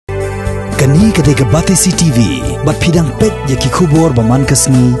Kani kadega batesi TV, bat pidang pet yaki kubor baman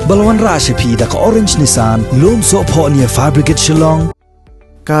kasni, balwan rasha pida ka orange nisan, lom so po niya fabricate Shnong.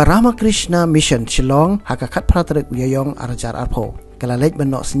 Ka Rama Krishna mission Shnong haka kat pratarek uyayong arajar arpo. Kalalej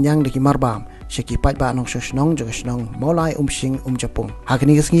benok senyang deki Marbam, syaki pat ba anong Shnong juga Shnong mulai Umshing Umjapung.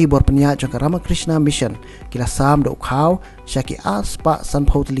 Hakini kesngi bor penya juga Rama Krishna mission, kila sam do ukhaw, syaki as pa san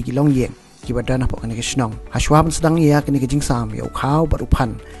po teli gilong yeng. Kibadana po kani Shnong. Hashwab sedang ia kini kejing sam ya ukhaw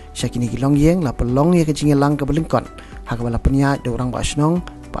barupan. Syakini gilong yeng la pelong ya kejing lang ke belingkon. Haka bala penya de orang ba Shnong,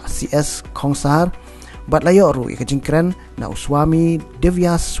 Pak CS Kongsar, bat layo ru ya kejing keren na uswami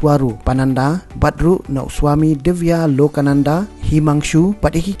Divya Swaru Pananda, bat ru na uswami Divya Lokananda Himangshu,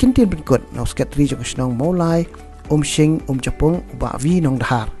 bat iki kintin berikut na uskatri juga Shnong mulai Umshing Umjapung ba vi nong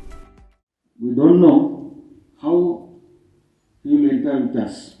dahar. We don't know how he will enter with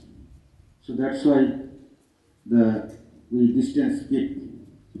us. So that's why we distance keep.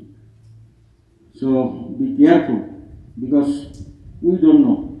 So be careful because we don't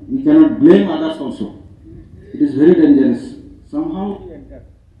know. We cannot blame others also. It is very dangerous. Somehow.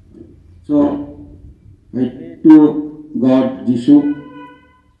 So I to God, Jishu,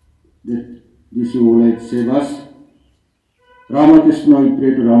 that Jishu will save us. Rama Krishna, we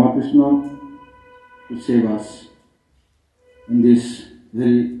pray to Rama Krishna to save us in this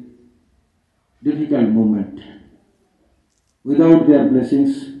very difficult moment. Without their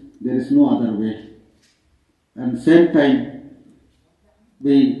blessings, there is no other way. And same time,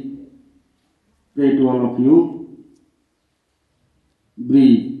 we pray to all of you,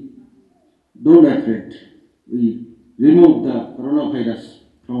 don't afraid. We remove the coronavirus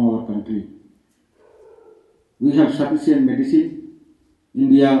from our country. We have sufficient medicine.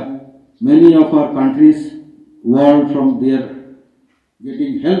 India, many of our countries, world from there,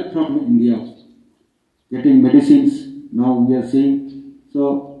 getting help from India, getting medicines, now we are seeing.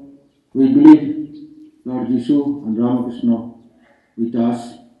 So we believe Lord Jishu and Ramakrishna with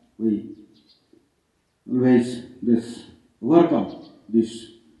us, we always overcome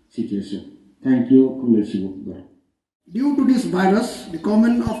this situation. Thank you, Kuleshivu. Due to this virus, the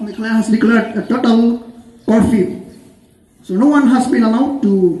government of Meghalaya has declared a total curfew. So no one has been allowed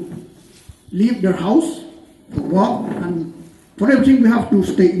to leave their house, to walk, and for everything we have to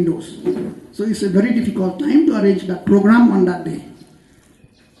stay indoors. So it's a very difficult time to arrange that program on that day.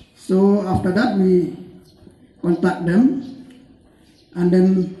 So after that we contact them, and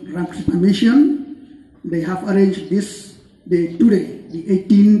then Ramakrishna Mission, they have arranged this day today, the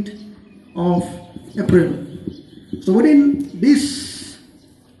 18th of April. So within this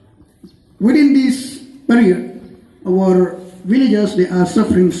period, our villagers, they are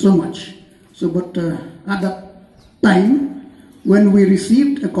suffering so much. So but at that time, when we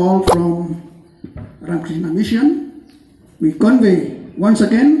received a call from Ramakrishna Mission, we convey once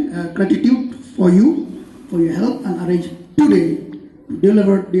again gratitude for you, for your help, and arrange today to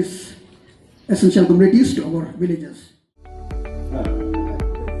deliver these essential commodities to our villagers.